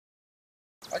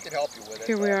I could help you with it.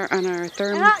 Here we are on our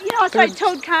third. So I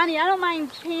told Connie, I don't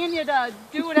mind paying you to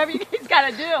do whatever you guys got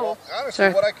to do. Well, honestly,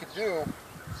 what I could do,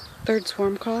 third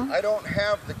swarm call. I don't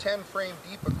have the 10 frame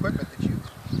deep equipment that you.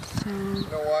 So you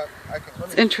know what?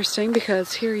 it's interesting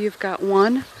because here you've got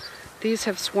one. These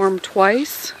have swarmed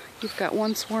twice. You've got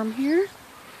one swarm here,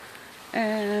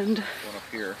 and one up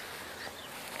here.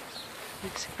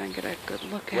 Let's see if I can get a good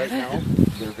look at Right it. now,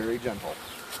 they're very gentle.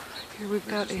 Here we've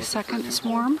got a second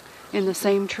swarm in the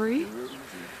same tree.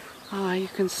 You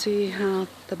can see how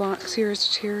the box here is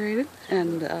deteriorated,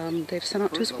 and they've sent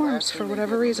out two swarms for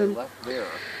whatever reason.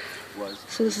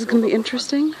 So this is going to be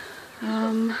interesting.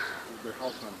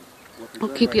 I'll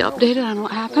keep you updated on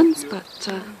what happens, but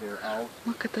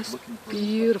look at this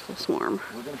beautiful swarm.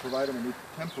 We're going to provide them a new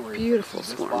temporary beautiful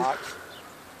swarm.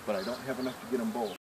 But I don't have enough to get them both.